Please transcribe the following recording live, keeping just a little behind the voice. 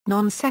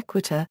Non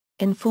sequitur,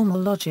 in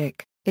formal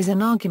logic, is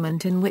an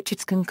argument in which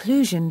its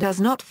conclusion does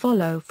not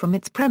follow from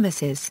its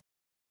premises.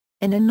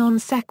 In a non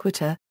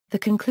sequitur, the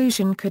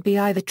conclusion could be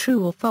either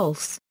true or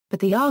false,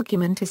 but the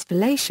argument is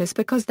fallacious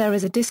because there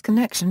is a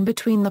disconnection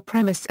between the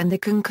premise and the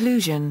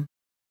conclusion.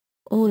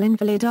 All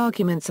invalid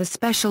arguments are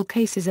special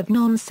cases of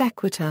non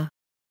sequitur.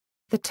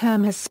 The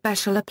term has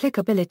special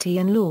applicability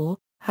in law,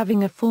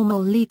 having a formal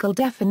legal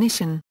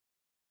definition.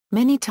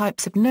 Many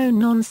types of known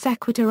non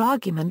sequitur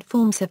argument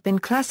forms have been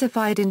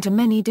classified into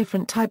many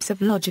different types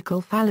of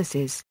logical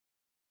fallacies.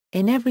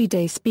 In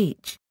everyday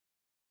speech,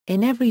 a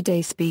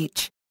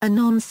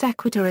non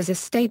sequitur is a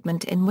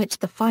statement in which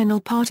the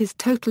final part is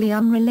totally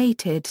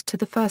unrelated to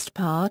the first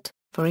part.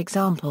 For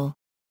example,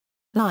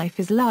 life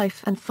is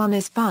life and fun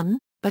is fun,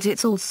 but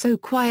it's all so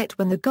quiet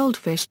when the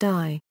goldfish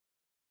die.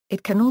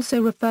 It can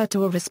also refer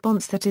to a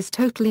response that is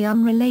totally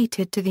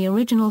unrelated to the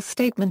original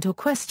statement or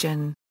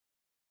question.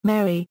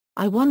 Mary,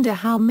 I wonder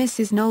how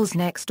Mrs. Knowles'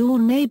 next-door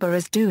neighbor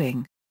is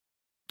doing.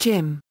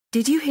 Jim,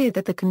 did you hear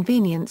that the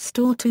convenience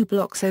store 2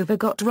 blocks over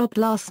got robbed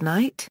last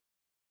night?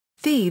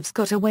 Thieves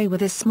got away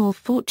with a small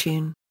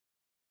fortune.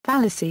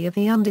 Fallacy of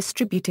the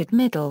undistributed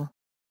middle.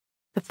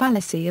 The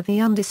fallacy of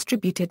the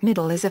undistributed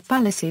middle is a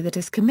fallacy that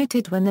is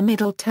committed when the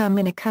middle term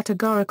in a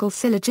categorical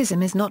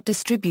syllogism is not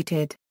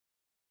distributed.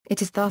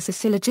 It is thus a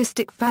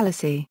syllogistic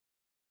fallacy.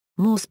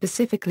 More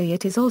specifically,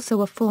 it is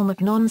also a form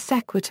of non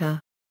sequitur.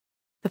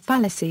 The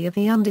fallacy of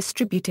the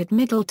undistributed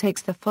middle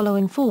takes the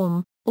following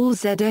form: all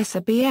Zs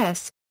are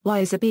Bs,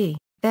 Ys are B,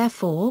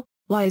 therefore,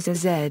 Ys are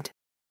Z.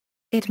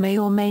 It may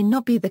or may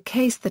not be the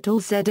case that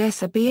all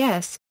Zs are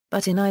Bs,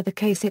 but in either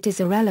case it is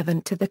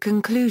irrelevant to the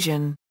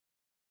conclusion.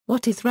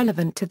 What is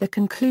relevant to the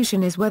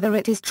conclusion is whether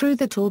it is true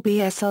that all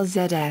Bs are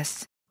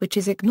Zs, which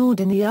is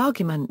ignored in the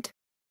argument.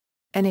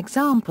 An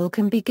example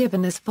can be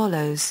given as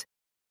follows.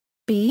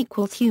 B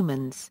equals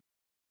humans.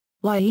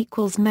 Y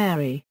equals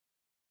Mary.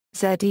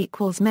 Z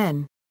equals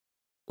men.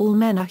 All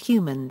men are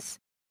humans.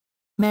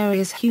 Mary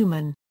is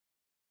human.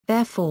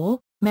 Therefore,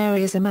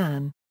 Mary is a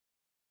man.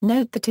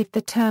 Note that if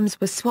the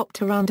terms were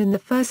swapped around in the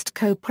first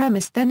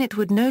co-premise, then it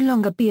would no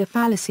longer be a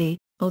fallacy,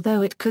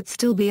 although it could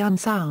still be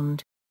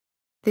unsound.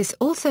 This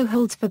also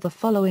holds for the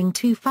following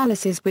 2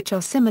 fallacies which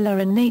are similar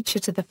in nature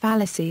to the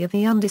fallacy of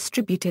the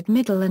undistributed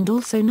middle and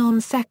also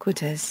non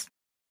sequiturs.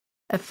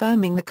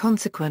 Affirming the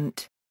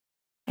consequent.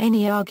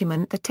 Any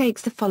argument that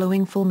takes the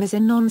following form is a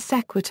non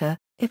sequitur: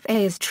 if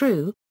A is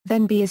true,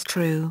 then B is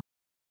true.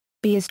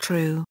 B is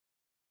true.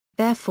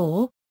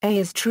 Therefore, A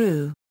is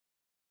true.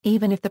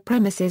 Even if the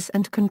premises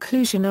and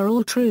conclusion are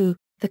all true,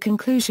 the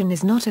conclusion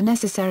is not a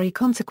necessary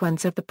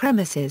consequence of the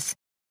premises.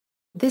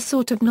 This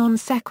sort of non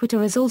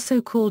sequitur is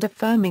also called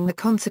affirming the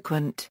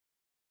consequent.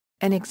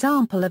 An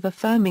example of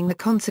affirming the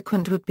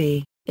consequent would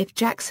be, if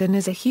Jackson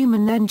is a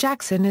human then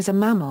Jackson is a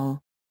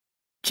mammal.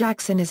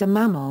 Jackson is a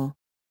mammal.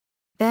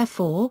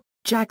 Therefore,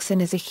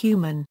 Jackson is a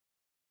human.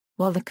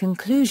 While the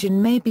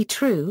conclusion may be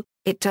true,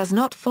 it does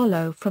not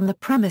follow from the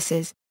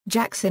premises.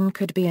 Jackson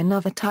could be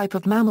another type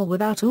of mammal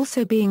without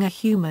also being a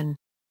human.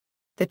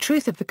 The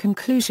truth of the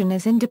conclusion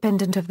is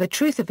independent of the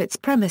truth of its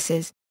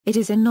premises. It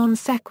is a non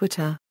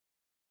sequitur.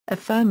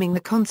 Affirming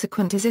the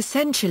consequent is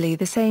essentially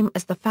the same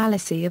as the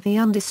fallacy of the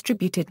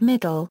undistributed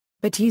middle,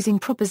 but using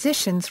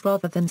propositions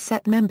rather than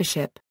set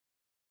membership.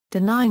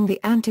 Denying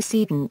the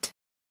antecedent.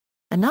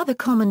 Another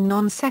common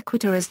non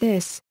sequitur is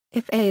this: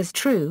 if A is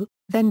true,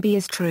 then B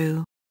is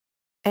true.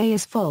 A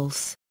is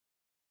false.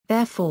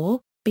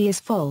 Therefore, B is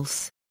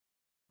false.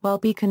 While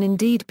B can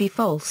indeed be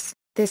false,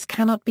 this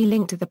cannot be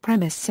linked to the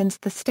premise since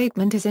the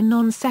statement is a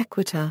non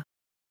sequitur.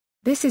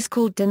 This is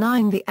called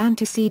denying the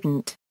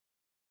antecedent.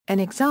 An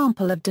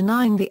example of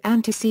denying the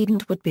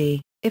antecedent would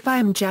be, if I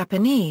am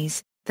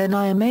Japanese, then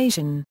I am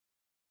Asian.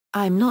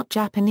 I am not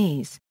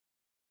Japanese.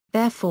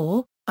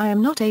 Therefore, I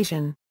am not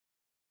Asian.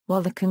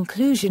 While the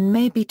conclusion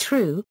may be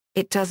true,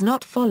 it does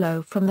not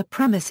follow from the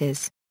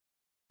premises.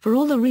 For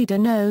all the reader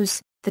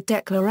knows, the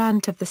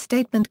declarant of the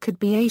statement could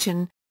be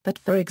Asian, but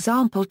for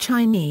example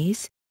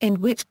Chinese,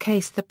 in which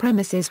case the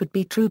premises would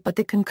be true but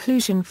the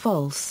conclusion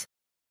false.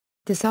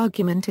 This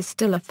argument is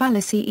still a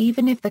fallacy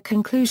even if the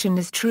conclusion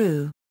is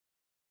true.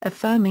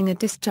 Affirming a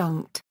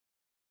disjunct.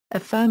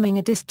 Affirming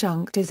a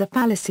disjunct is a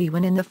fallacy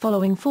when in the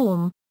following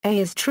form: A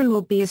is true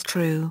or B is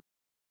true.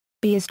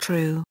 B is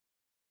true.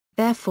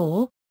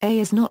 Therefore, A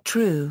is not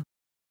true.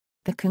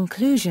 The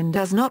conclusion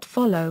does not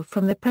follow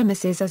from the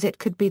premises as it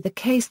could be the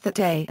case that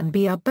A and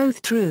B are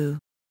both true.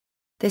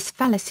 This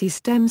fallacy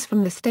stems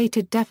from the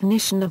stated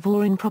definition of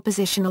or in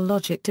propositional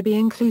logic to be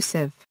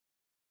inclusive.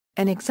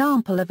 An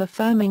example of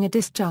affirming a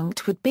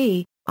disjunct would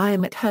be, I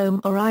am at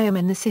home or I am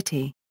in the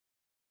city.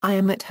 I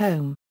am at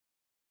home.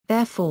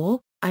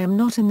 Therefore, I am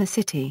not in the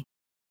city.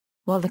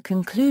 While the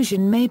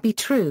conclusion may be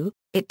true,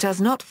 it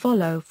does not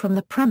follow from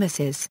the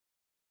premises.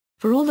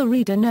 For all the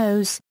reader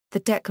knows, the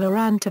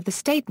declarant of the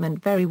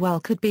statement very well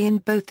could be in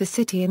both the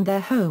city and their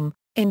home,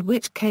 in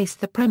which case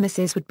the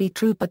premises would be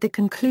true but the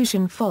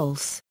conclusion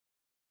false.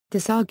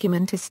 This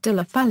argument is still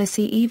a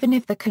fallacy even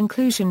if the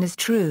conclusion is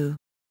true.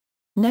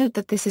 Note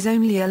that this is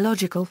only a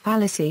logical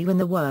fallacy when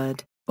the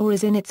word, or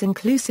is in its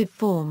inclusive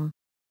form.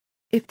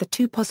 If the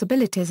two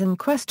possibilities in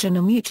question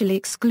are mutually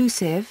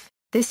exclusive,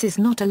 this is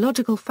not a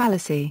logical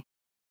fallacy.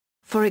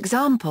 For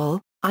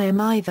example, I am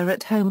either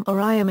at home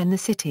or I am in the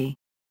city.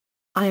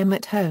 I am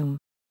at home.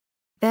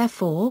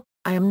 Therefore,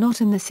 I am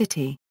not in the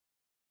city.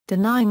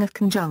 Denying a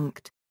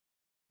conjunct.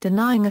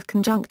 Denying a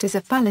conjunct is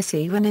a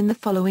fallacy when in the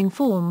following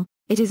form,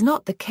 it is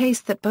not the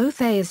case that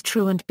both A is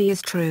true and B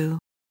is true.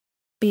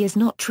 B is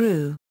not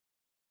true.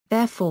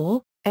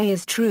 Therefore, A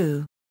is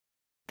true.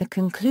 The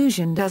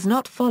conclusion does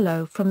not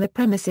follow from the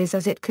premises,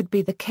 as it could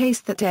be the case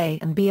that A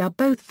and B are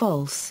both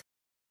false.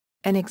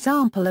 An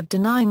example of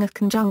denying a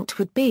conjunct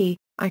would be,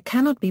 I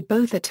cannot be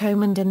both at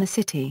home and in the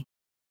city.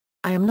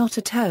 I am not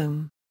at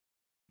home.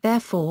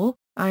 Therefore,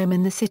 I am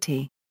in the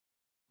city.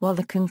 While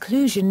the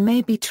conclusion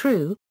may be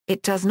true,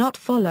 it does not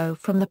follow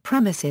from the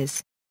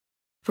premises.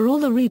 For all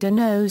the reader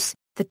knows,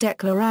 the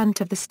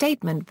declarant of the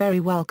statement very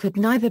well could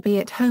neither be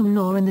at home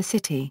nor in the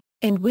city,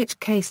 in which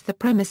case the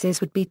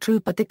premises would be true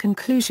but the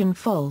conclusion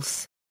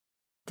false.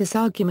 This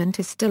argument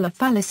is still a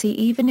fallacy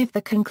even if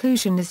the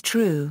conclusion is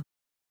true.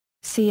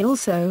 See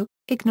also,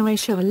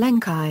 ignoratio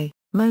elenchi,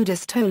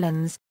 modus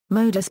tollens,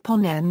 modus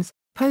ponens,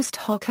 post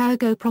hoc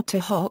ergo propter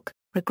hoc,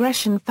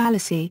 regression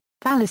fallacy,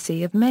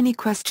 fallacy of many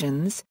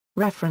questions,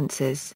 references.